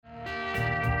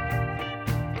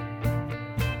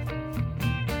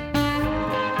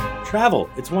Travel,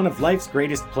 it's one of life's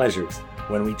greatest pleasures.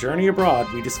 When we journey abroad,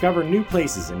 we discover new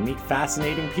places and meet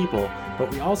fascinating people,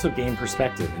 but we also gain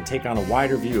perspective and take on a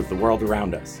wider view of the world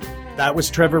around us. That was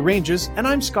Trevor Ranges, and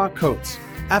I'm Scott Coates.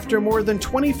 After more than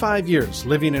 25 years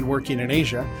living and working in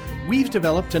Asia, we've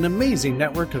developed an amazing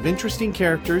network of interesting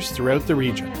characters throughout the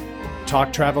region.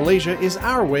 Talk Travel Asia is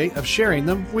our way of sharing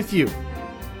them with you.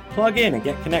 Plug in and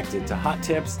get connected to hot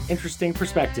tips, interesting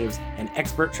perspectives, and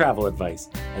expert travel advice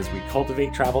as we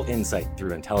cultivate travel insight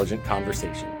through intelligent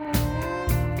conversation.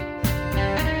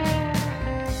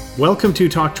 Welcome to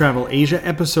Talk Travel Asia,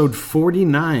 episode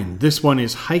 49. This one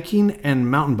is hiking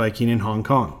and mountain biking in Hong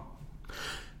Kong.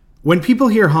 When people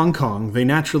hear Hong Kong, they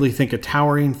naturally think of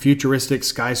towering, futuristic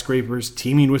skyscrapers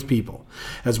teeming with people.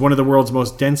 As one of the world's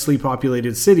most densely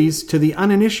populated cities, to the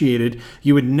uninitiated,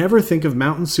 you would never think of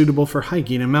mountains suitable for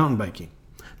hiking and mountain biking.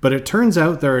 But it turns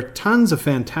out there are tons of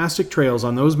fantastic trails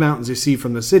on those mountains you see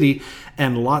from the city,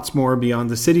 and lots more beyond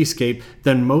the cityscape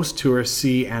than most tourists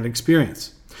see and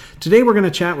experience. Today we're going to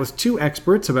chat with two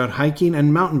experts about hiking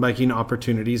and mountain biking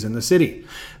opportunities in the city.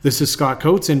 This is Scott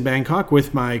Coates in Bangkok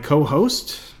with my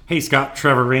co-host. Hey Scott,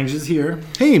 Trevor Ranges here.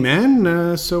 Hey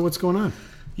man, so what's going on?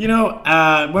 You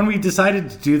know, when we decided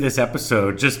to do this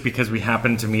episode, just because we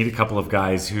happened to meet a couple of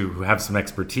guys who have some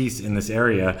expertise in this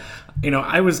area, you know,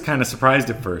 I was kind of surprised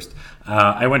at first.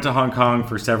 I went to Hong Kong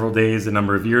for several days a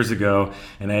number of years ago,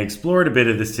 and I explored a bit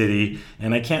of the city,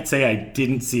 and I can't say I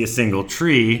didn't see a single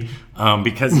tree,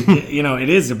 because, it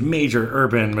is a major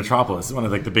urban metropolis. It's one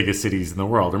of, the biggest cities in the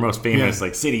world, or most famous,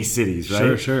 cities,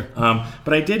 right? Sure.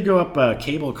 But I did go up a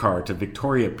cable car to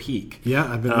Victoria Peak.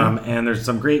 Yeah, I've been there. And there's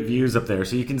some great views up there.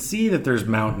 So you can see that there's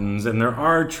mountains and there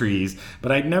are trees,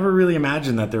 but I'd never really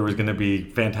imagined that there was going to be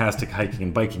fantastic hiking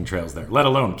and biking trails there, let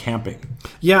alone camping.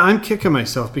 Yeah, I'm kicking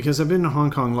myself because I've been to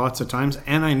Hong Kong lots of times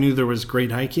and I knew there was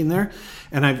great hiking there.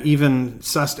 And I've even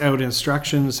sussed out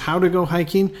instructions how to go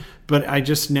hiking, but I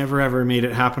just never ever made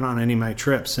it happen on any of my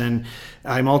trips. And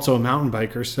I'm also a mountain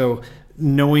biker, so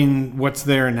knowing what's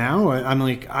there now,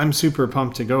 I'm super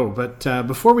pumped to go. But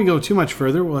before we go too much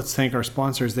further, let's thank our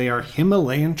sponsors. They are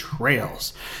Himalayan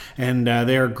Trails, and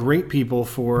they are great people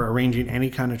for arranging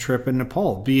any kind of trip in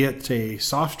Nepal, be it a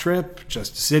soft trip,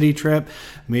 just a city trip,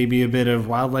 maybe a bit of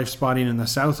wildlife spotting in the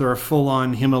south, or a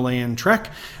full-on Himalayan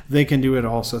trek. They can do it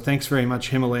all. So thanks very much,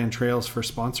 Himalayan Trails, for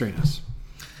sponsoring us.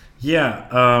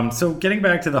 Yeah, so getting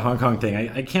back to the Hong Kong thing,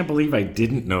 I can't believe I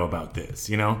didn't know about this,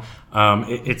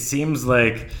 It seems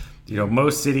like,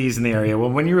 most cities in the area, well,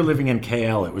 when you were living in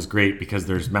KL, it was great because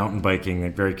there's mountain biking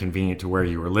and very convenient to where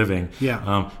you were living.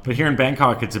 Yeah. But here in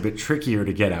Bangkok, it's a bit trickier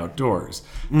to get outdoors.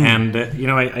 And,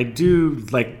 I do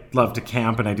love to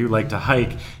camp and I do like to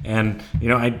hike. And,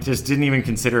 I just didn't even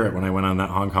consider it when I went on that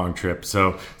Hong Kong trip.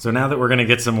 So now that we're going to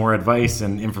get some more advice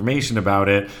and information about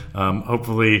it,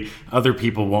 hopefully other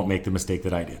people won't make the mistake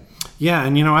that I did. Yeah,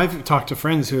 and I've talked to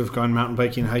friends who have gone mountain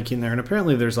biking and hiking there, and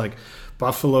apparently there's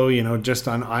Buffalo, just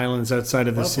on islands outside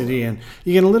of the city, and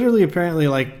you can literally apparently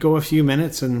go a few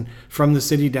minutes and from the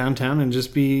city downtown and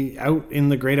just be out in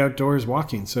the great outdoors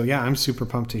walking. So yeah, I'm super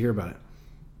pumped to hear about it.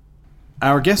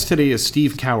 Our guest today is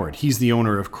Steve Coward. He's the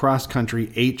owner of Cross Country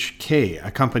HK, a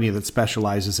company that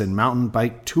specializes in mountain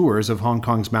bike tours of Hong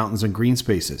Kong's mountains and green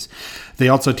spaces. They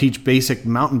also teach basic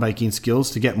mountain biking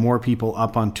skills to get more people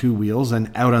up on two wheels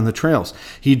and out on the trails.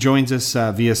 He joins us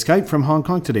via Skype from Hong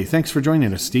Kong today. Thanks for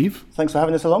joining us, Steve. Thanks for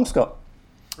having us along, Scott.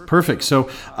 Perfect. So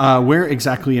where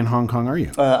exactly in Hong Kong are you?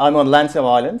 I'm on Lantau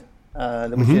Island,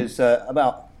 which is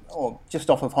just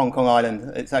off of Hong Kong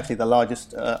Island. It's actually the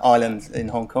largest island in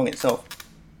Hong Kong itself.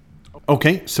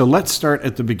 Okay, so let's start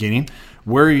at the beginning.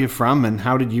 Where are you from and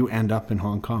how did you end up in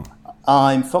Hong Kong?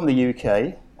 I'm from the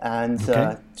UK,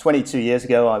 and 22 years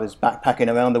ago I was backpacking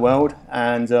around the world,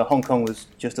 and Hong Kong was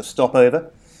just a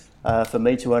stopover for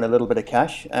me to earn a little bit of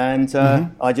cash. And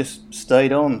I just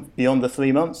stayed on beyond the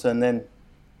 3 months, and then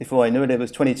before I knew it, it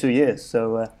was 22 years.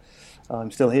 So I'm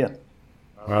still here.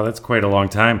 Wow, that's quite a long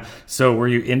time. So were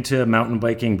you into mountain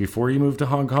biking before you moved to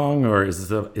Hong Kong, or is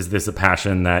this a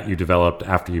passion that you developed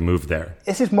after you moved there?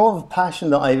 This is more of a passion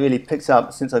that I really picked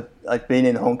up since I've been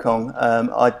in Hong Kong.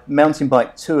 I mountain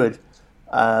bike toured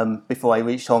before I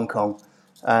reached Hong Kong,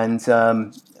 and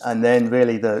then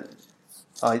really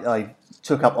I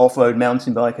took up off-road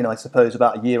mountain biking. I suppose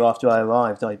about a year after I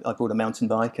arrived, I bought a mountain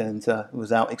bike and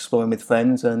was out exploring with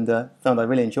friends, and found I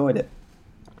really enjoyed it.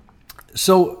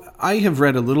 So I have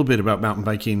read a little bit about mountain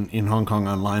biking in Hong Kong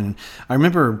online. I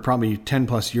remember probably 10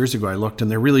 plus years ago I looked and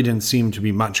there really didn't seem to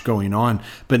be much going on,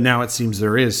 but now it seems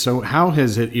there is. So how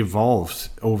has it evolved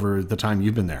over the time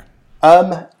you've been there?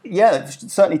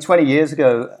 Certainly 20 years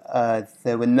ago,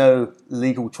 there were no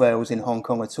legal trails in Hong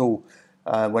Kong at all.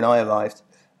 when I arrived.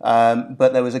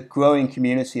 But there was a growing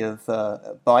community of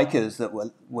bikers that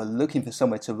were looking for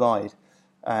somewhere to ride.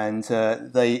 And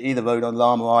they either rode on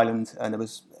Llama Island, and there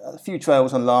was a few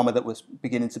trails on Llama that was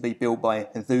beginning to be built by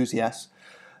enthusiasts,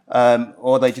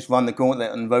 or they just run the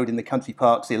gauntlet and rode in the country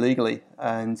parks illegally.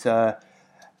 And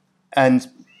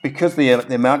because the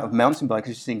amount of mountain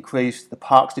bikers just increased, the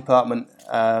Parks Department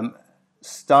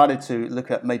started to look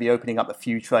at maybe opening up a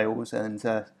few trails, and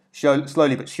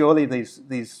slowly but surely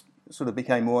these sort of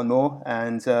became more and more.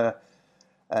 And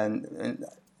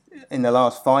in the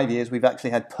last 5 years, we've actually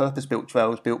had purpose-built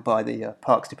trails built by the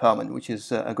Parks Department, which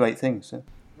is a great thing. So.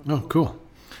 Oh, cool.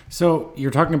 So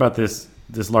you're talking about this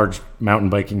large mountain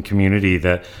biking community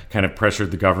that kind of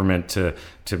pressured the government to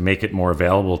make it more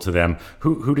available to them.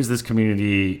 Who does this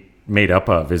community made up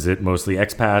of? Is it mostly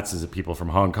expats? Is it people from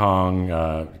Hong Kong?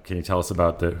 Can you tell us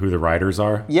about who the riders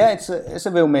are? Yeah, it's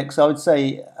a real mix. I would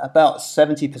say about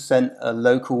 70% are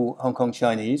local Hong Kong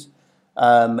Chinese.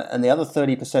 And the other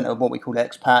 30% are what we call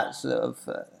expats, of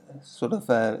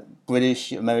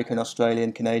British, American,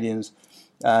 Australian, Canadians,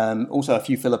 also a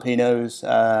few Filipinos.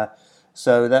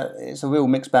 So that it's a real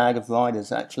mixed bag of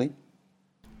riders, actually.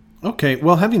 Okay,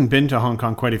 well, having been to Hong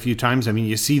Kong quite a few times, I mean,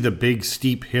 you see the big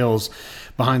steep hills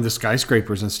behind the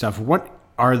skyscrapers and stuff. What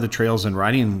are the trails and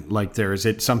riding like there? Is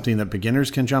it something that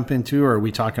beginners can jump into, or are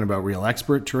we talking about real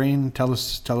expert terrain? Tell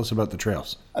us about the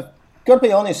trails. Got to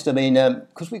be honest, I mean,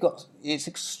 because it's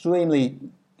extremely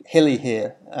hilly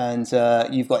here, and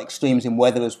you've got extremes in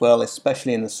weather as well,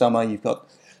 especially in the summer. You've got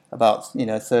about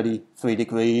 33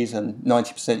 degrees and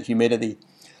 90% humidity.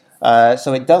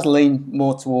 So it does lean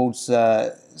more towards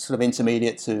sort of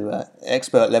intermediate to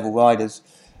expert level riders.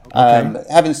 Okay.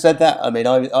 Having said that, I mean,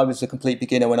 I was a complete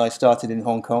beginner when I started in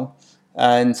Hong Kong,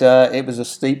 and it was a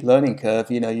steep learning curve.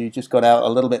 You just got out a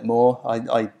little bit more.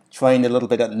 I trained a little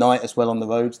bit at night as well on the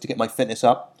roads to get my fitness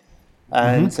up,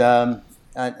 and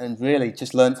really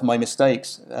just learned from my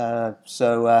mistakes. Having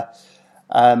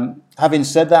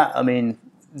said that, I mean,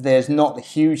 there's not a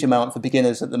huge amount for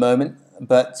beginners at the moment,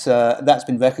 but that's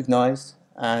been recognised,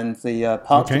 and the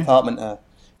Parks Department are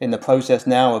in the process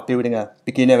now of building a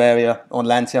beginner area on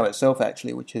Lantau itself,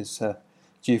 actually, which is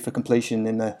due for completion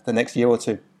in the next year or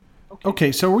two.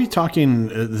 Okay, so are we talking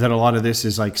that a lot of this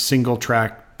is like single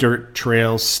track dirt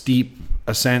trails, steep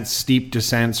ascents, steep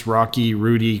descents, rocky,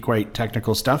 rooty, quite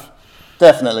technical stuff?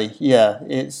 Definitely, yeah.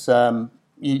 It's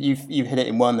you've hit it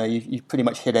in one there. You've pretty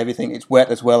much hit everything. It's wet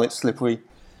as well. It's slippery.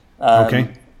 Okay.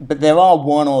 But there are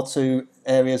one or two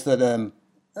areas that are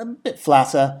a bit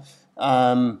flatter.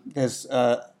 There's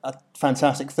a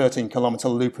fantastic 13-kilometer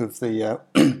loop of the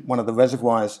one of the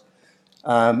reservoirs,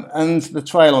 and the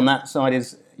trail on that side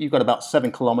is you've got about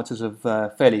 7 kilometers of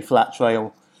fairly flat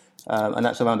trail, and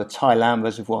that's around the Tai Lam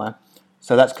Reservoir.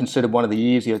 So that's considered one of the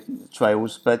easier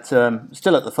trails. But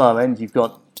still, at the far end, you've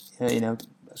got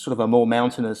sort of a more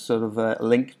mountainous sort of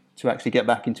link to actually get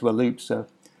back into a loop. So,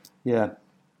 yeah.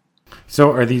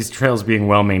 So are these trails being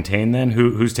well maintained then?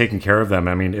 Who's taking care of them?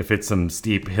 I mean, if it's some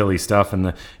steep, hilly stuff in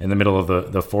the middle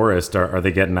of the forest, are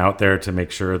they getting out there to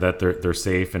make sure that they're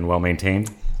safe and well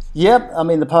maintained? Yep. I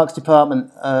mean, the Parks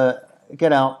Department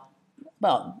get out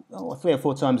about 3 or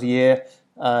 4 times a year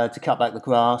to cut back the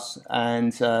grass,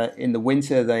 and in the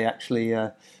winter they actually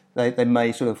they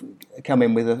may sort of come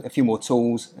in with a few more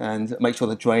tools and make sure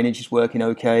the drainage is working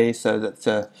okay, so that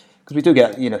because we do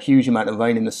get huge amount of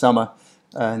rain in the summer.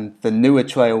 And the newer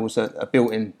trails are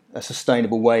built in a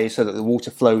sustainable way so that the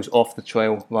water flows off the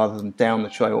trail rather than down the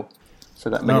trail. So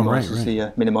that minimizes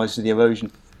the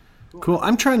erosion. Cool.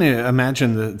 I'm trying to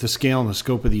imagine the scale and the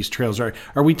scope of these trails.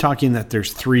 Are we talking that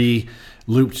there's 3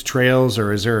 looped trails,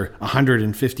 or is there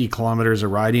 150 kilometers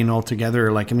of riding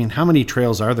altogether? Like, I mean, how many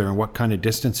trails are there, and what kind of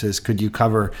distances could you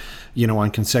cover,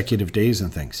 on consecutive days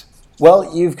and things?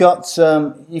 Well, you've got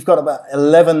about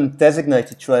 11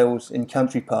 designated trails in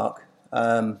Country Park.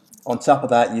 On top of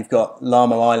that, you've got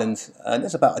Llama Island, and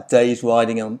there's about a day's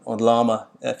riding on Llama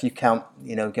if you count,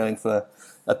 going for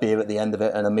a beer at the end of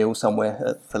it and a meal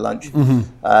somewhere for lunch.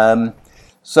 Mm-hmm.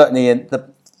 Certainly,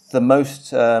 the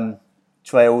most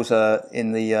trails are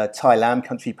in the Tai Lam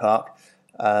Country Park.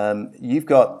 You've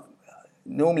got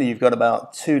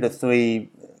about 2 to 3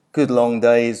 good long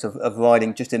days of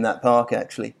riding just in that park,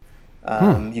 actually.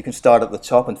 You can start at the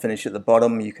top and finish at the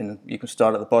bottom. You can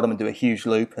start at the bottom and do a huge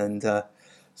loop, and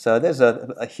so there's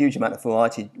a huge amount of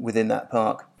variety within that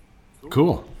park.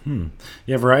 Cool.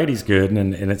 Yeah, variety's good,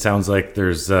 and it sounds like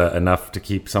there's enough to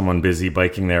keep someone busy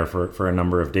biking there for a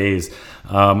number of days.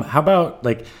 How about,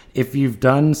 like, if you've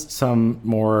done some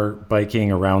more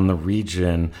biking around the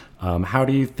region, How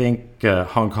do you think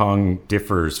Hong Kong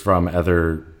differs from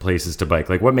other places to bike?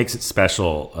 Like, what makes it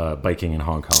special biking in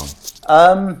Hong Kong?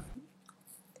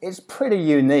 It's pretty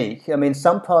unique. I mean,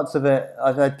 some parts of it,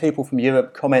 I've had people from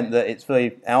Europe comment that it's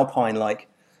very alpine-like,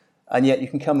 and yet you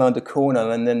can come around a corner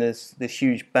and then there's this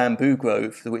huge bamboo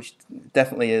grove, which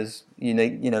definitely is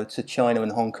unique, to China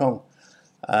and Hong Kong,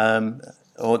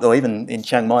 or even in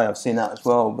Chiang Mai. I've seen that as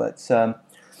well. But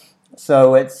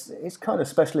so it's kind of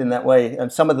special in that way.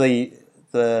 And some of the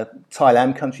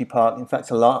Thailand Country Park, in fact,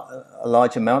 a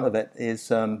large amount of it has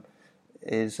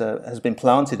been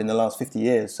planted in the last 50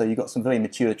 years. So you've got some very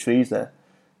mature trees there.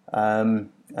 And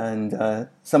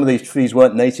some of these trees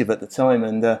weren't native at the time,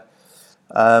 and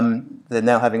they're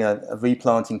now having a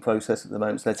replanting process at the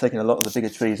moment. So they're taking a lot of the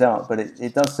bigger trees out, but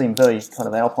it does seem very kind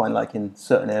of alpine-like in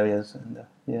certain areas. And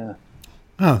yeah.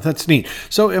 Oh, that's neat.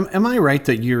 So am I right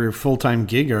that your full-time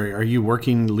gig, or are you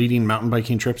leading mountain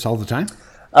biking trips all the time?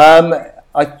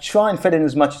 I try and fit in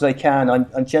as much as I can.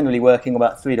 I'm generally working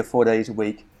about 3 to 4 days a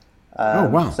week. Oh,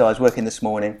 wow. So I was working this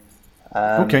morning.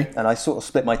 Okay. And I sort of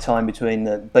split my time between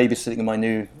babysitting my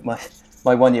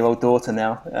 1-year-old daughter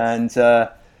now, and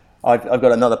I've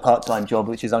got another part-time job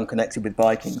which is unconnected with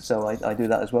biking, so I do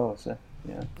that as well. So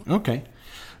yeah. Okay.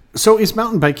 So is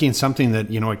mountain biking something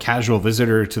that a casual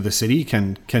visitor to the city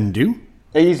can do?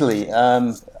 Easily. I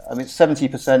mean,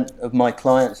 70% of my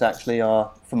clients actually are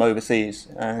from overseas,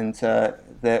 and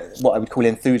they're what I would call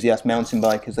enthusiast mountain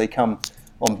bikers. They come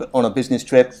on a business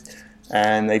trip,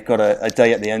 and they've got a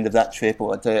day at the end of that trip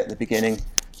or a day at the beginning,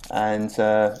 and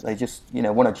they just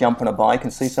want to jump on a bike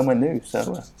and see somewhere new.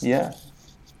 So yeah.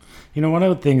 One of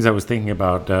the things I was thinking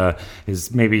about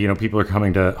is maybe, people are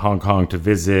coming to Hong Kong to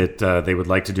visit. They would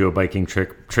like to do a biking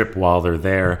trip while they're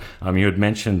there. You had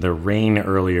mentioned the rain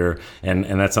earlier, and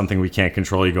that's something we can't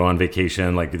control. You go on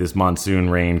vacation, like this monsoon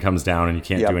rain comes down and you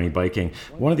can't do any biking.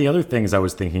 One of the other things I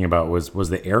was thinking about was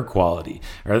the air quality.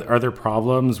 Are there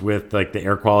problems with like the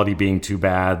air quality being too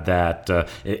bad that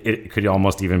it could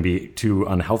almost even be too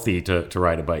unhealthy to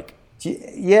ride a bike?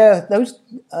 Yeah, those...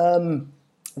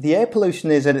 The air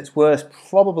pollution is at its worst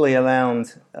probably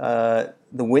around the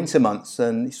winter months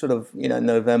and sort of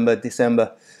November,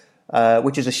 December,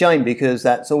 which is a shame because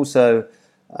that's also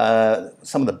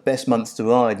some of the best months to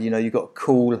ride. You've got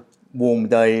cool, warm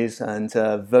days and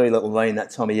very little rain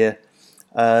that time of year.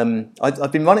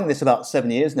 I've been running this about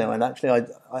 7 years now, and actually I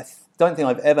don't think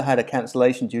I've ever had a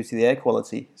cancellation due to the air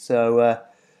quality. So,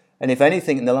 and if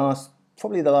anything, in the last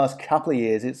couple of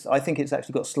years, I think it's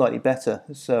actually got slightly better.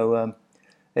 So.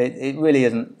 It really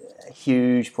isn't a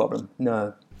huge problem.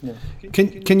 No.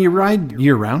 Can you ride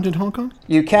year round in Hong Kong?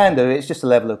 You can do. It's just a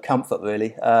level of comfort,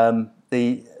 really. As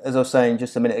I was saying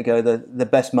just a minute ago, the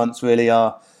best months really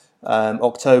are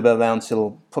October around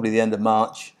till probably the end of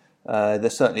March. They're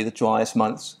certainly the driest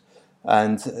months,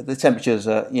 and the temperatures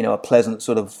are a pleasant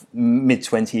sort of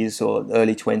mid-20s or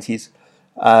early 20s.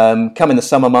 Come in the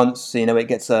summer months, it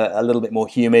gets a little bit more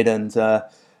humid, and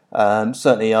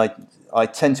certainly I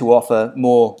tend to offer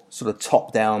more sort of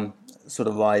top-down sort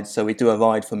of rides. So we do a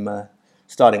ride from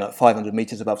starting at 500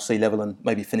 meters above sea level and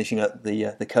maybe finishing at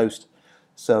the coast.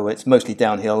 So it's mostly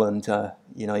downhill, and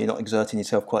you're not exerting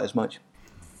yourself quite as much.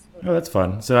 Oh, that's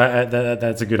fun. So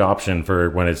that's a good option for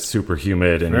when it's super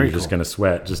humid and you're just going to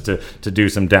sweat, just to do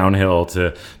some downhill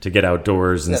to get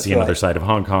outdoors and see another side of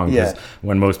Hong Kong. Because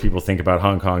when most people think about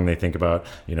Hong Kong, they think about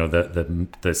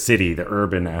the city, the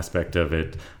urban aspect of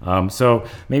it. So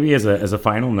maybe as a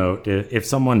final note, if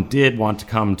someone did want to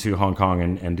come to Hong Kong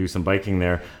and do some biking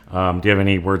there, do you have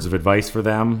any words of advice for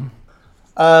them?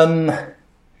 Any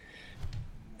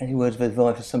words of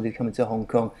advice for somebody coming to Hong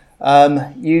Kong?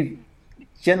 You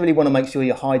generally want to make sure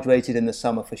you're hydrated in the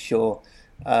summer for sure.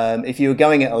 If you're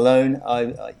going it alone,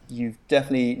 you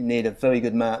definitely need a very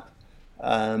good map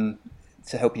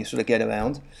to help you sort of get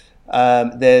around.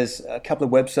 There's a couple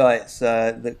of websites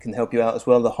that can help you out as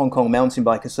well. The Hong Kong Mountain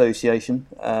Bike Association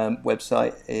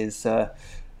website is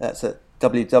that's at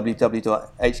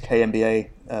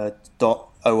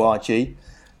www.hkmba.org,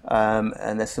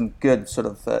 and there's some good sort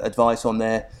of advice on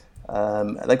there.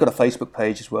 They've got a Facebook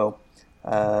page as well.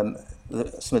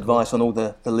 Some advice on all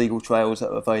the legal trails that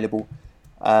are available.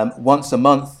 Once a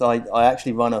month, I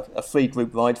actually run a free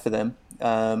group ride for them,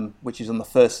 which is on the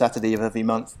first Saturday of every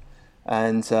month,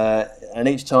 and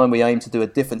each time we aim to do a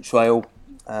different trail,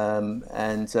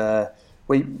 and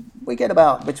we get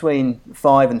about between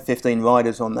 5 and 15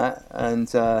 riders on that,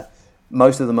 and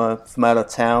most of them are from out of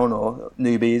town or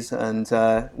newbies, and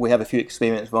we have a few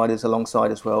experienced riders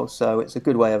alongside as well. So it's a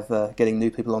good way of getting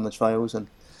new people on the trails and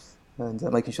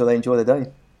making sure they enjoy the day.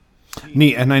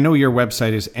 Neat. And I know your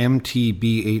website is mtbhk.com.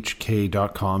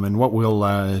 And what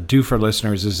we'll do for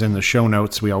listeners is in the show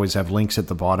notes, we always have links at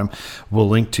the bottom. We'll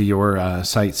link to your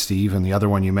site, Steve, and the other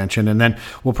one you mentioned. And then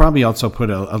we'll probably also put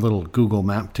a little Google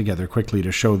map together quickly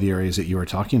to show the areas that you were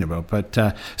talking about.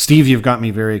 But Steve, you've got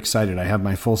me very excited. I have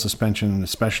my full suspension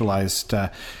specialized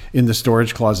in the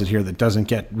storage closet here that doesn't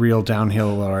get real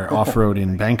downhill or off-road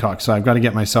in Bangkok. So I've got to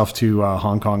get myself to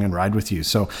Hong Kong and ride with you.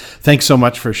 So thanks so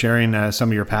much for sharing some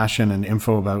of your passion and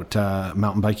info about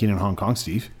mountain biking in Hong Kong,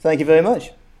 Steve. Thank you very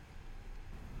much.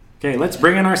 Okay, let's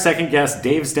bring in our second guest,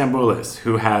 Dave Stamboulis,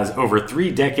 who has over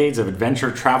 3 decades of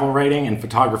adventure travel writing and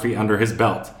photography under his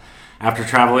belt. After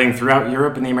traveling throughout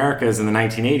Europe and the Americas in the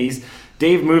 1980s,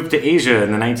 Dave moved to Asia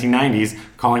in the 1990s,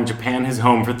 calling Japan his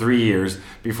home for 3 years,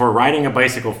 before riding a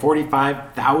bicycle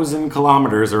 45,000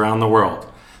 kilometers around the world.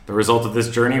 The result of this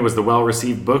journey was the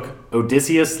well-received book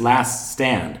Odysseus' Last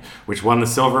Stand, which won the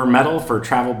Silver Medal for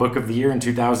Travel Book of the Year in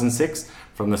 2006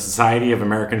 from the Society of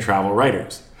American Travel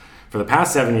Writers. For the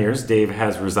past 7 years, Dave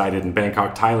has resided in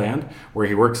Bangkok, Thailand, where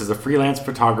he works as a freelance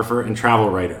photographer and travel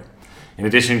writer. In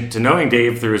addition to knowing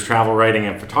Dave through his travel writing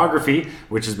and photography,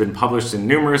 which has been published in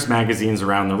numerous magazines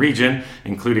around the region,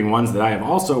 including ones that I have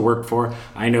also worked for,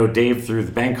 I know Dave through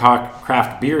the Bangkok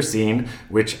craft beer scene,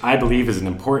 which I believe is an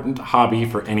important hobby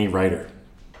for any writer.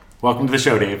 Welcome to the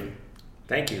show, Dave.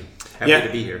 Thank you. Happy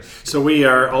to be here. So we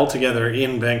are all together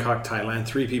in Bangkok, Thailand,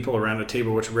 3 people around a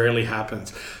table, which rarely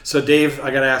happens. So Dave,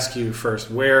 I got to ask you first,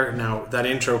 now that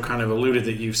intro kind of alluded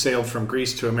that you sailed from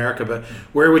Greece to America, but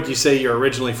where would you say you're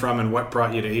originally from and what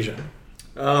brought you to Asia?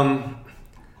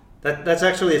 That's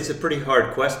actually, it's a pretty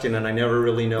hard question and I never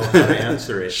really know how to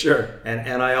answer it. Sure.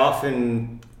 And I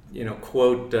often,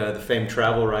 quote the famed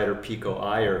travel writer Pico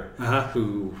Iyer,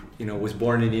 who, was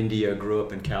born in India, grew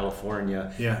up in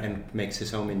California, and makes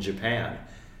his home in Japan.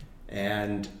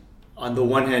 And on the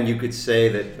one hand, you could say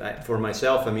that for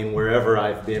myself, wherever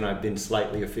I've been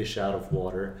slightly a fish out of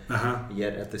water,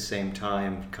 yet at the same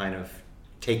time, kind of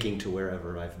taking to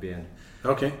wherever I've been.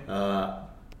 Okay.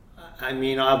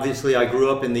 Obviously, I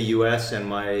grew up in the U.S.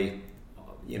 and I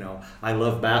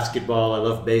love basketball, I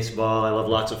love baseball, I love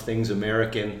lots of things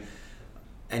American.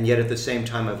 And yet at the same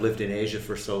time, I've lived in Asia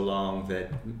for so long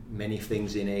that many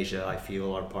things in Asia I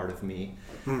feel are part of me.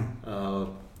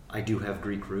 I do have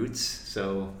Greek roots,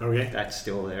 so that's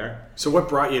still there. So what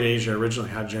brought you to Asia originally?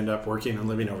 How did you end up working and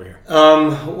living over here?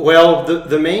 Well,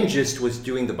 the main gist was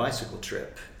doing the bicycle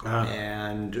trip.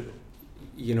 And,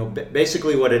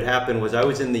 basically what had happened was I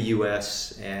was in the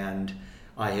U.S. and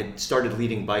I had started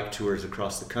leading bike tours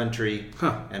across the country,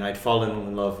 and I'd fallen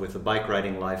in love with the bike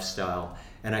riding lifestyle.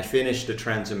 And I finished a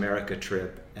Transamerica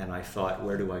trip, and I thought,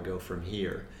 where do I go from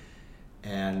here?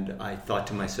 And I thought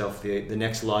to myself, the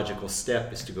next logical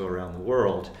step is to go around the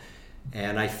world.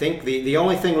 And I think the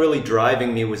only thing really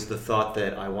driving me was the thought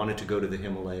that I wanted to go to the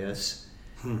Himalayas.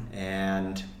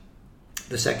 And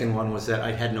the second one was that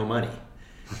I had no money.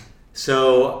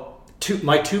 So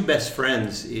my 2 best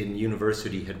friends in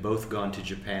university had both gone to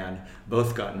Japan,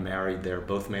 both gotten married there,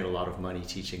 both made a lot of money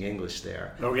teaching English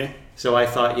there. Okay. So I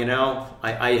thought,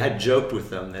 I had joked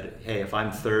with them that, hey, if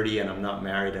I'm 30 and I'm not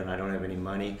married and I don't have any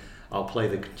money, I'll play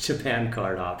the Japan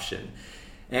card option.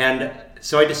 And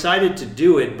so I decided to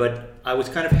do it, but I was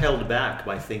kind of held back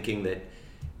by thinking that,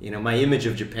 my image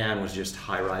of Japan was just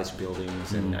high-rise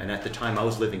buildings, and at the time I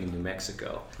was living in New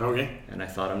Mexico. Okay. And I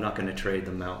thought, I'm not going to trade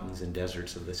the mountains and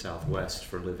deserts of the Southwest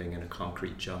for living in a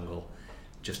concrete jungle,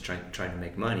 just trying to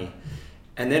make money.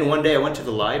 And then one day I went to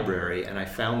the library and I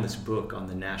found this book on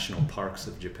the national parks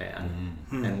of Japan.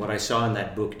 And what I saw in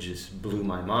that book just blew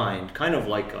my mind, kind of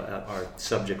like our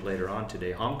subject later on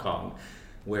today, Hong Kong,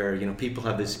 where people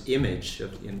have this image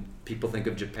of, people think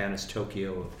of Japan as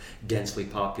Tokyo, densely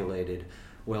populated.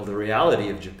 Well, the reality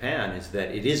of Japan is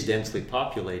that it is densely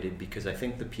populated because I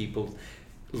think the people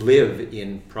live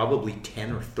in probably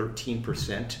 10 or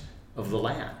 13% of the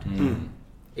land.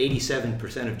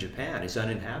 87% of Japan is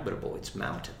uninhabitable. It's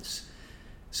mountains.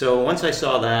 So once I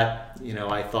saw that,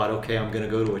 I thought, okay, I'm going to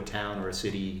go to a town or a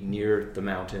city near the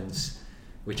mountains,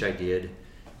 which I did.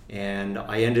 And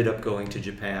I ended up going to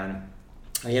Japan.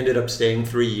 I ended up staying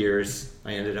 3 years.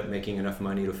 I ended up making enough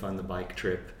money to fund the bike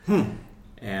trip.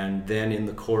 And then in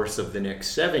the course of the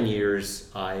next 7 years,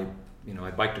 I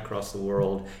biked across the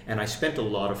world, and I spent a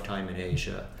lot of time in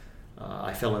Asia.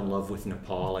 I fell in love with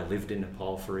Nepal. I lived in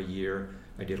Nepal for a year.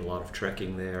 I did a lot of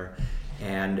trekking there.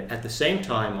 And at the same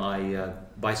time, I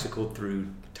bicycled through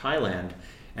Thailand.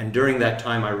 And during that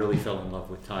time, I really fell in love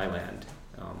with Thailand.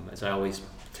 As I always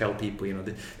tell people,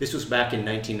 this was back in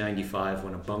 1995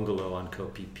 when a bungalow on Koh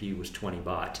Phi Phi was 20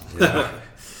 baht.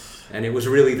 And it was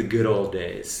really the good old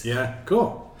days. Yeah,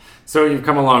 cool. So you've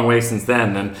come a long way since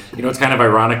then, and it's kind of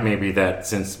ironic maybe that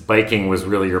since biking was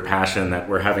really your passion that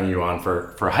we're having you on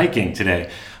for hiking today.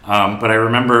 But I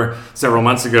remember several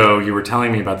months ago you were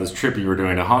telling me about this trip you were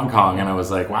doing to Hong Kong, and I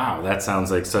was like, wow, that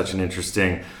sounds like such an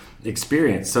interesting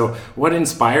experience. So what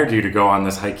inspired you to go on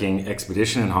this hiking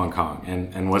expedition in Hong Kong?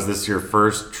 And was this your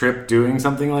first trip doing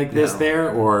something like this there,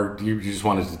 or you just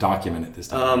wanted to document it this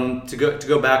time? To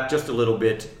go back just a little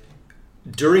bit,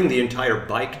 during the entire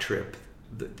bike trip,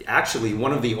 actually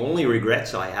one of the only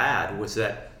regrets I had was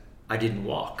that I didn't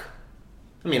walk.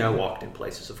 I mean, I walked in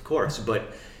places, of course,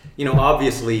 but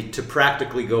obviously to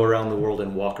practically go around the world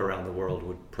and walk around the world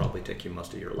would probably take you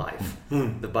most of your life.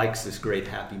 The bike's this great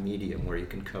happy medium where you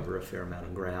can cover a fair amount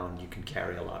of ground, you can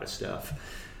carry a lot of stuff.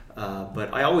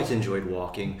 But I always enjoyed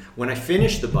walking. When I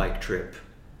finished the bike trip,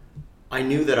 I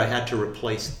knew that I had to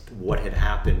replace what had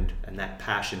happened and that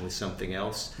passion with something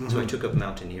else. So I took up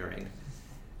mountaineering.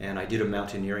 And I did a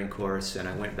mountaineering course, and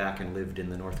I went back and lived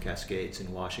in the North Cascades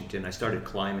in Washington. I started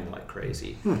climbing like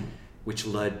crazy, which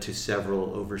led to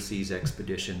several overseas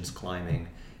expeditions climbing.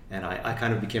 And I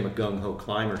kind of became a gung-ho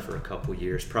climber for a couple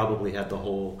years, probably had the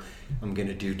whole, I'm going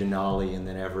to do Denali and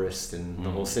then Everest and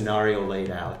the whole scenario laid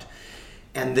out.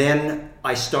 And then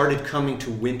I started coming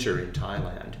to winter in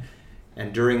Thailand.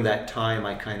 And during that time,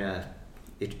 I kind of,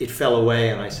 it fell away,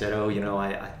 and I said,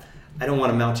 I don't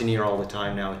want to mountaineer all the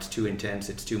time now. It's too intense,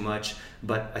 it's too much,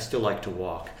 but I still like to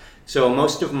walk. So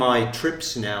most of my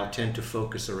trips now tend to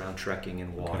focus around trekking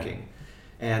and walking. Okay.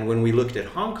 And when we looked at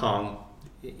Hong Kong,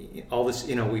 all this,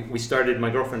 we started, my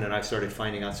girlfriend and I started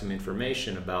finding out some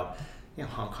information about,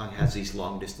 Hong Kong has these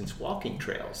long distance walking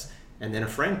trails. And then a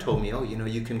friend told me,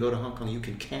 you can go to Hong Kong, you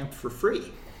can camp for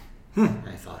free. And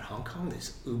I thought, Hong Kong,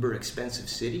 this uber expensive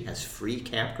city, has free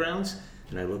campgrounds?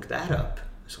 And I looked that up.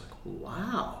 I was like,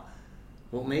 wow.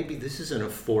 Well, maybe this is an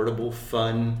affordable,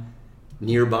 fun,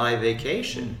 nearby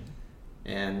vacation.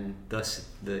 And thus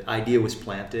the idea was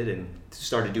planted, and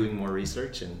started doing more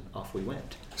research, and off we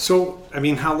went. So, I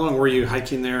mean, how long were you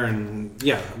hiking there? And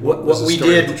what we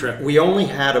did, we only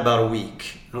had about a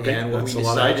week. Okay, and what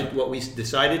we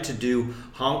decided to do,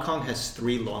 Hong Kong has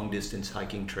 3 long-distance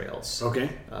hiking trails. Okay.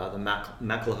 The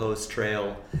Maclehose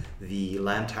Trail, the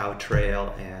Lantau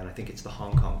Trail, and I think it's the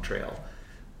Hong Kong Trail.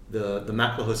 The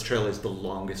Maclehose Trail is the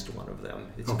longest one of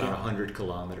them. It's about 100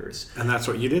 kilometers. And that's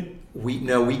what you did?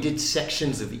 We did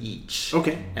sections of each.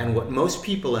 Okay. And what most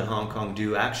people in Hong Kong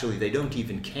do, actually, they don't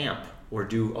even camp or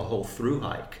do a whole through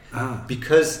hike.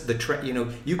 Because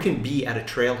you can be at a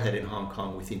trailhead in Hong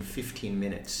Kong within 15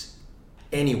 minutes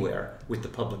anywhere with the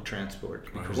public transport,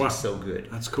 because it's so good.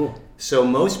 That's cool. So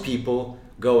most people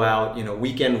go out,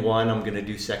 weekend 1, I'm going to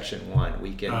do section 1.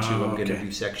 Weekend 2, I'm going to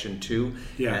do section 2.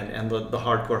 Yeah. And the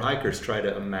hardcore hikers try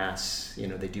to amass,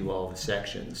 they do all the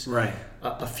sections. Right.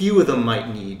 A few of them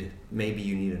maybe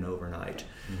you need an overnight.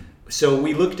 So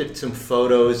we looked at some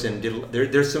photos, and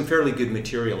there's some fairly good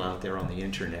material out there on the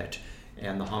internet.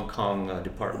 And the Hong Kong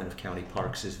Department of County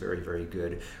Parks is very, very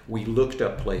good. We looked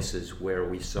up places where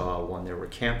we saw, 1, there were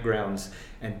campgrounds,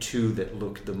 and 2 that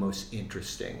looked the most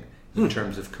interesting in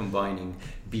terms of combining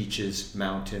beaches,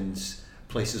 mountains,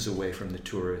 places away from the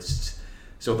tourists.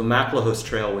 So the Maclehose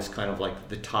Trail was kind of like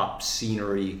the top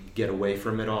scenery, get away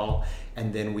from it all.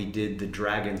 And then we did the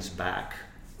Dragon's Back,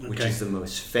 which is the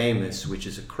most famous, which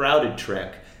is a crowded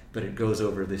trek, but it goes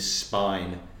over this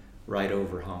spine right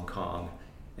over Hong Kong,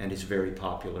 and is very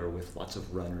popular with lots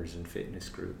of runners and fitness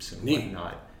groups and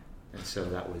whatnot. And so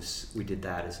we did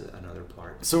that as another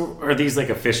part. So are these like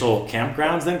official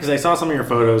campgrounds then? Because I saw some of your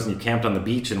photos and you camped on the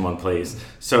beach in one place.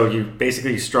 So you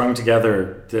basically strung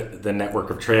together the network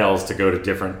of trails to go to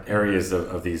different areas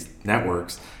of these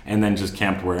networks, and then just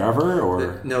camped wherever?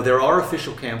 Or No, there are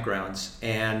official campgrounds,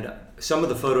 and some of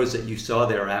the photos that you saw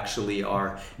there actually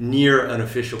are near an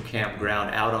official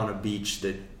campground out on a beach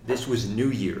this was New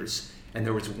Year's. And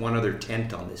there was one other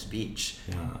tent on this beach.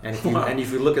 Yeah. And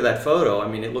if you look at that photo, I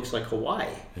mean, it looks like Hawaii.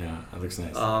 Yeah, it looks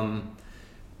nice.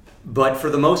 But for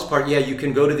the most part, you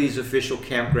can go to these official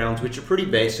campgrounds, which are pretty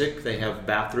basic. They have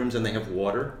bathrooms and they have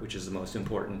water, which is the most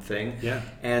important thing. Yeah.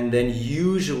 And then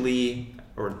usually,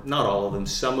 or not all of them,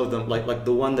 some of them, like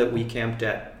the one that we camped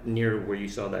at near where you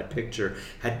saw that picture,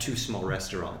 had 2 small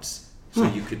restaurants, so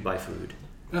you could buy food.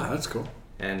 Oh, that's cool.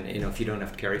 And if you don't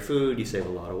have to carry food, you save a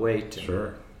lot of weight.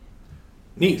 Sure.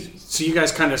 Neat. So you guys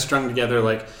kind of strung together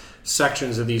like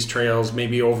sections of these trails,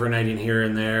 maybe overnighting here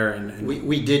and there. And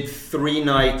we did 3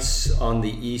 nights on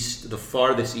the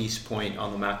farthest east point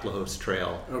on the Maclehose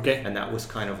Trail. Okay. And that was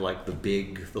kind of like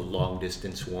the long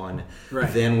distance one.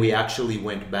 Right. Then we actually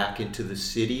went back into the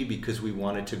city because we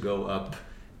wanted to go up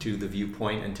to the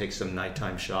viewpoint and take some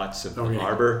nighttime shots of the Okay.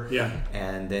 harbor. Yeah.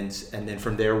 And then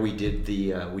from there we did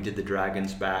the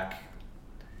Dragon's Back,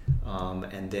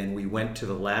 and then we went to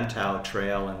the Lantau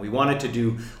Trail, and we wanted to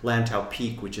do Lantau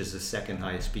Peak, which is the second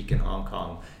highest peak in Hong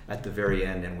Kong, at the very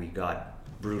end, and we got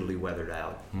brutally weathered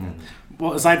out.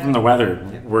 Well, aside from the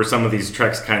weather, were some of these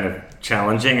treks kind of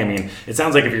challenging? I mean, it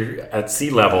sounds like if you're at sea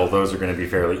level, those are going to be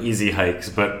fairly easy hikes,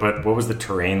 but what was the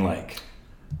terrain like?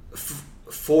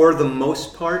 For the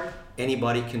most part,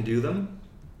 anybody can do them.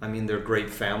 I mean, they're great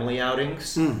family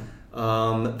outings. The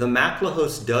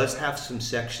Maclehose does have some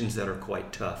sections that are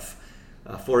quite tough.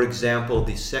 For example,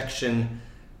 the section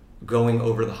going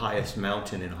over the highest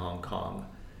mountain in Hong Kong,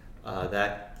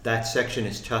 that section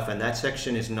is tough, and that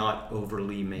section is not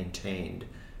overly maintained.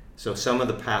 So some of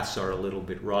the paths are a little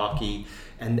bit rocky.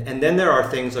 And then there are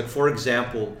things like, for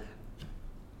example,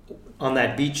 on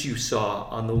that beach you saw,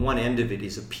 on the one end of it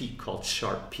is a peak called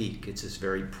Sharp Peak. It's this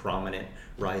very prominent,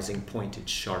 rising, pointed,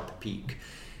 sharp peak.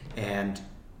 And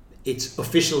it's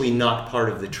officially not part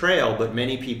of the trail, but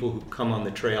many people who come on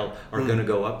the trail are going to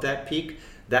go up that peak.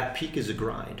 That peak is a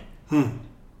grind.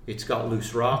 It's got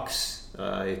loose rocks.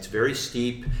 It's very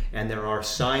steep, and there are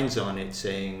signs on it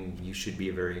saying you should be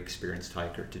a very experienced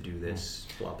hiker to do this,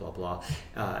 blah, blah, blah.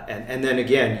 And then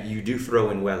again, you do throw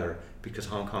in weather, because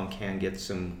Hong Kong can get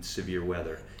some severe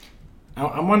weather.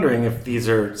 I'm wondering if these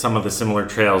are some of the similar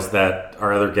trails that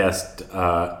our other guest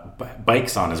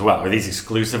bikes on as well. Are these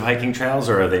exclusive hiking trails,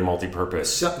 or are they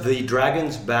multi-purpose? So the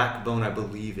Dragon's Backbone, I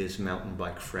believe, is mountain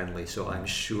bike friendly, so I'm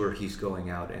sure he's going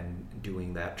out and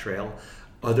doing that trail.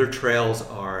 Other trails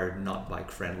are not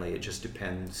bike friendly. It just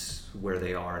depends where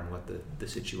they are and what the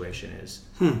situation is.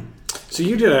 So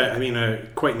you did a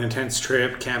quite an intense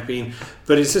trip camping,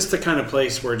 but is this the kind of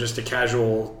place where just a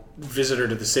casual visitor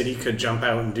to the city could jump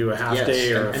out and do a half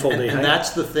day or a full day hike? And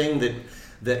that's the thing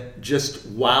that just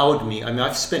wowed me. I mean,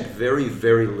 I've spent very,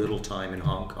 very little time in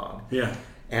Hong Kong. Yeah.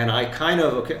 And I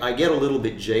I get a little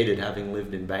bit jaded having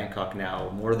lived in Bangkok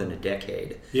now more than a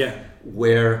decade. Yeah.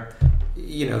 Where,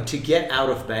 to get out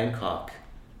of Bangkok,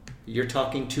 you're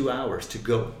talking 2 hours to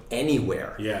go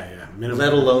anywhere. Yeah. Minimum.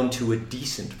 Let alone to a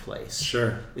decent place.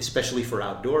 Sure. Especially for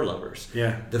outdoor lovers.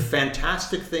 Yeah. The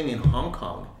fantastic thing in Hong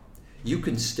Kong, you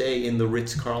can stay in the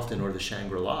Ritz-Carlton or the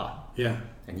Shangri-La. Yeah.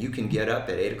 And you can get up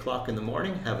at 8 o'clock in the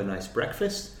morning, have a nice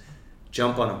breakfast,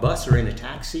 jump on a bus or in a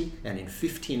taxi, and in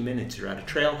 15 minutes you're at a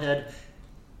trailhead.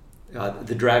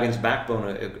 The Dragon's Backbone,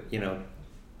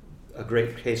 a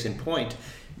great case in point.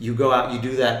 You go out, you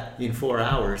do that in 4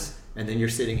 hours, and then you're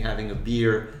sitting having a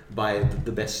beer by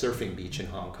the best surfing beach in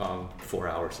Hong Kong 4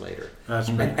 hours later. That's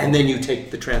pretty cool. And then you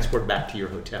take the transport back to your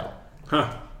hotel.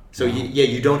 Huh. So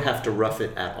you don't have to rough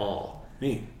it at all.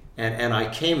 Neat. And I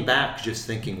came back just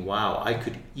thinking, wow, I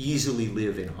could easily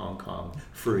live in Hong Kong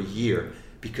for a year,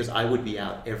 because I would be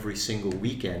out every single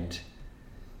weekend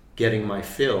getting my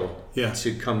fill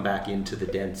to come back into the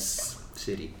dense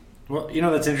city. Well,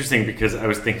 that's interesting, because I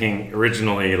was thinking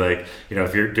originally,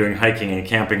 if you're doing hiking and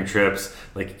camping trips,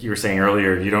 like you were saying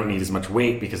earlier, you don't need as much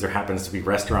weight because there happens to be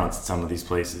restaurants at some of these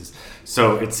places.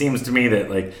 So it seems to me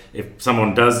that if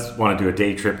someone does want to do a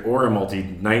day trip or a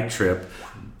multi-night trip,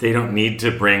 they don't need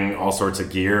to bring all sorts of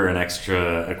gear and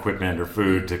extra equipment or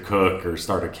food to cook or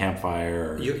start a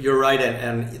campfire. You're right,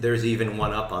 and there's even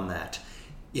one up on that.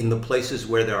 In the places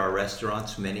where there are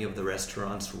restaurants, many of the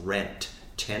restaurants rent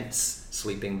tents,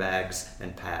 sleeping bags,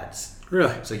 and pads.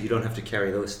 Really? So you don't have to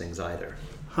carry those things either.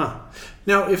 Huh.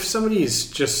 Now, if somebody's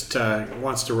just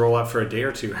wants to roll up for a day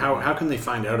or two, how can they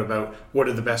find out about what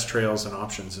are the best trails and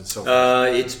options and so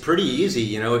forth? It's pretty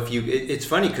easy. It's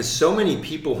funny because so many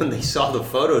people, when they saw the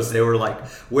photos, they were like,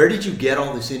 "Where did you get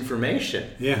all this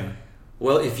information?" Yeah.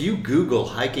 Well, if you Google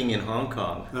hiking in Hong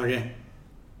Kong, Okay.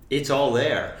 it's all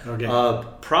there. Okay.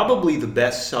 Probably the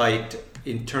best site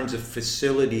in terms of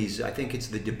facilities, I think it's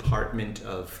the Department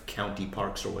of County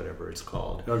Parks or whatever it's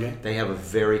called. Okay. They have a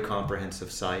very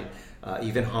comprehensive site.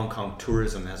 Even Hong Kong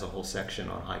Tourism has a whole section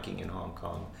on hiking in Hong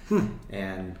Kong.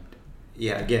 And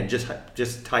again,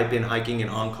 just type in hiking in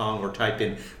Hong Kong or type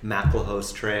in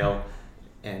Maclehose Trail,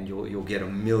 and you'll get a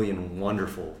million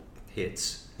wonderful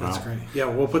hits. That's great. Yeah,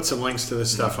 we'll put some links to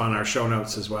this stuff on our show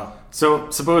notes as well. So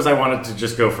suppose I wanted to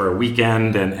just go for a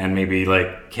weekend and maybe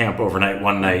camp overnight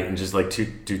one night and just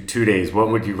do 2 days. What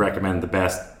would you recommend the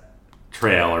best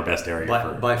trail or best area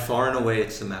for? By far and away,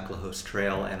 it's the Maclehose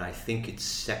Trail, and I think it's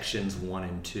sections 1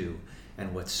 and 2.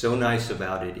 And what's so nice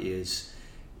about it is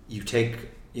you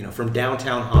take, from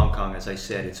downtown Hong Kong, as I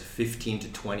said, it's a 15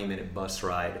 to 20 minute bus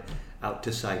ride out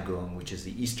to Saigon, which is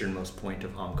the easternmost point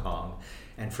of Hong Kong.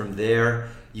 And from there,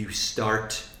 you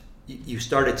start you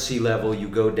start at sea level, you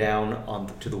go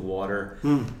down to the water,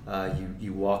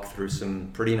 you walk through some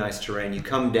pretty nice terrain, you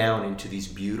come down into these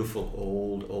beautiful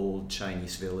old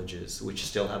Chinese villages, which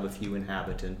still have a few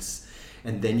inhabitants,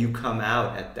 and then you come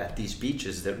out at these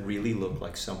beaches that really look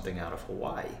like something out of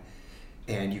Hawaii.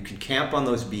 And you can camp on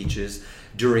those beaches.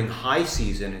 During high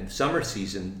season and summer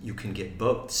season, you can get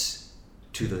boats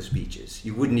to those beaches.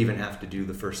 You wouldn't even have to do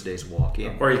the first day's walk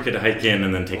in. Or you could hike in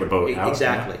and then take a boat out.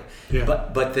 Exactly. Yeah.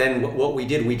 But then what we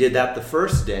did that the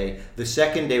first day. The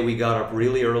second day we got up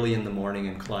really early in the morning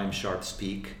and climbed Sharps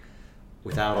Peak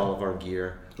without all of our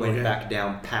gear. Went back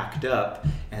down, packed up,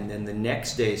 and then the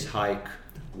next day's hike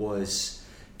was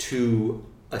to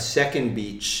a second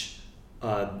beach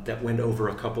that went over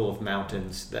a couple of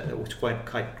mountains that was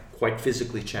quite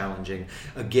physically challenging.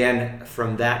 Again,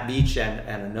 from that beach and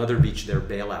another beach, there are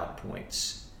bailout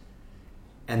points.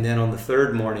 And then on the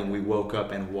third morning, we woke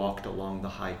up and walked along the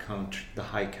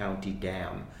High County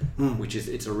Dam, which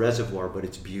it's a reservoir, but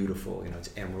it's beautiful. It's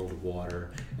emerald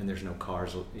water, and there's no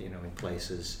cars, in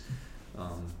places,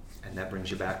 and that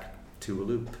brings you back to a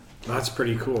loop. That's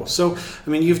pretty cool. So,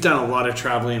 you've done a lot of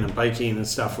traveling and biking and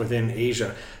stuff within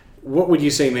Asia. What would you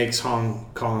say makes Hong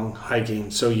Kong hiking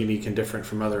so unique and different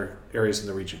from other areas in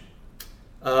the region?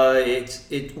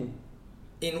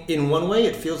 In one way,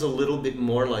 it feels a little bit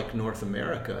more like North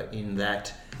America in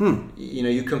that,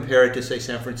 you compare it to, say,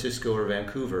 San Francisco or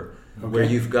Vancouver, where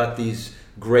you've got these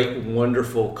great,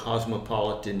 wonderful,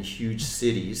 cosmopolitan, huge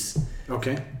cities.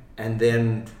 Okay. And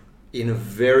then in a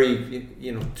very,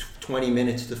 20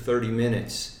 minutes to 30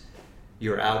 minutes,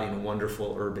 you're out in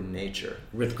wonderful urban nature.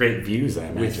 With great views, I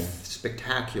imagine. With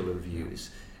spectacular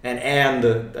views. And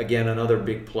again, another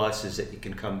big plus is that you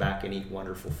can come back and eat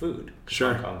wonderful food.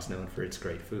 Sure. Hong Kong's known for its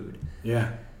great food.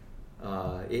 Yeah.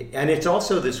 And it's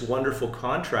also this wonderful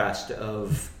contrast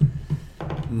of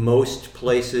most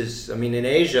places. In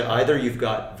Asia, either you've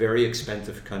got very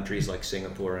expensive countries like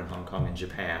Singapore and Hong Kong and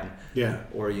Japan,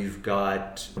 or you've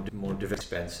got more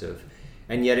expensive.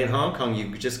 And yet in Hong Kong,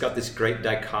 you've just got this great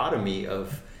dichotomy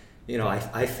of,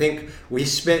 I think we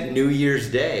spent New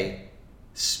Year's Day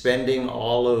spending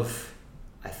all of,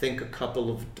 I think, a couple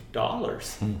of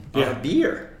dollars on a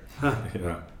beer. Huh.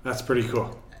 Yeah. That's pretty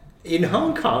cool. In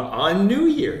Hong Kong on New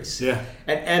Year's. Yeah.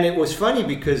 And it was funny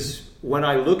because when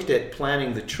I looked at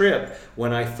planning the trip,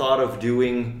 when I thought of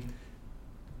doing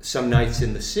some nights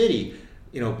in the city,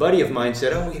 a buddy of mine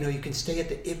said, you can stay at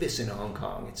the Ibis in Hong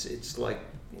Kong. It's like,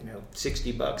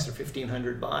 $60 or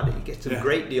 1,500 baht. You get some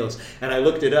great deals. And I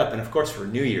looked it up, and of course for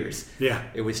New Year's,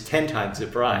 it was 10 times the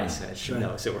price. I said,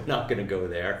 no, so we're not going to go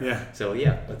there. Yeah. So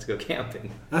let's go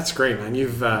camping. That's great, man.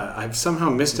 I've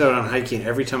somehow missed out on hiking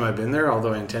every time I've been there,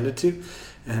 although I intended to.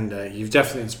 And you've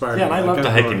definitely inspired me. Yeah, and I love to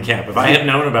hike and camp. If I had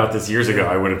known about this years ago,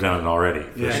 I would have done it already,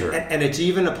 for sure. And it's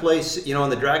even a place,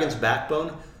 on the Dragon's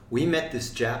Backbone, we met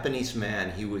this Japanese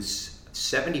man. He was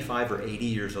 75 or 80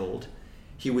 years old.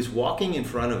 He was walking in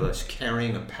front of us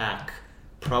carrying a pack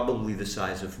probably the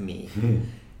size of me.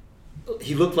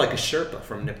 He looked like a Sherpa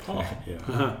from Nepal.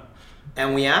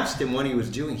 And we asked him what he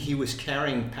was doing. He was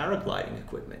carrying paragliding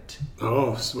equipment.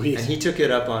 Oh, sweet. And he took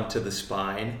it up onto the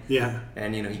spine. Yeah.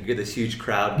 And, he got this huge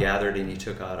crowd gathered, and he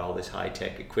took out all this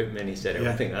high-tech equipment. He set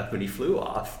everything up, and he flew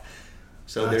off.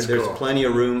 So there's cool. Plenty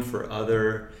of room for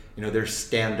other... there's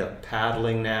stand-up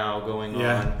paddling now going on.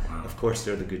 Wow. Of course,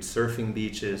 there are the good surfing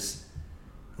beaches.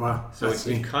 Wow. So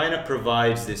it kind of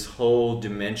provides this whole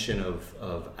dimension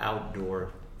of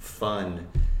outdoor fun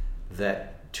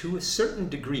that to a certain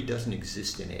degree doesn't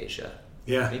exist in Asia.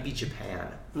 Yeah. Maybe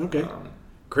Japan. Okay.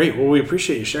 Great. Well, we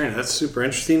appreciate you sharing. That's super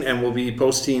interesting. And we'll be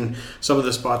posting some of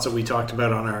the spots that we talked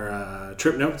about on our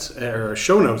trip notes, or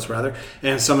show notes rather,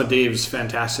 and some of Dave's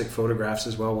fantastic photographs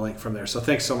as well. We'll link from there. So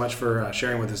thanks so much for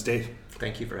sharing with us, Dave.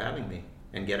 Thank you for having me.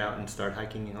 And get out and start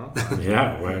hiking in Hong Kong.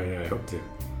 I hope to.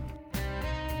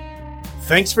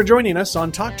 Thanks for joining us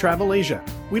on Talk Travel Asia.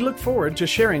 We look forward to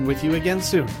sharing with you again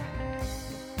soon.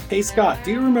 Hey Scott,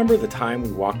 do you remember the time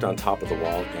we walked on top of the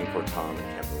wall at Angkor Thom in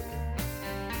Cambodia?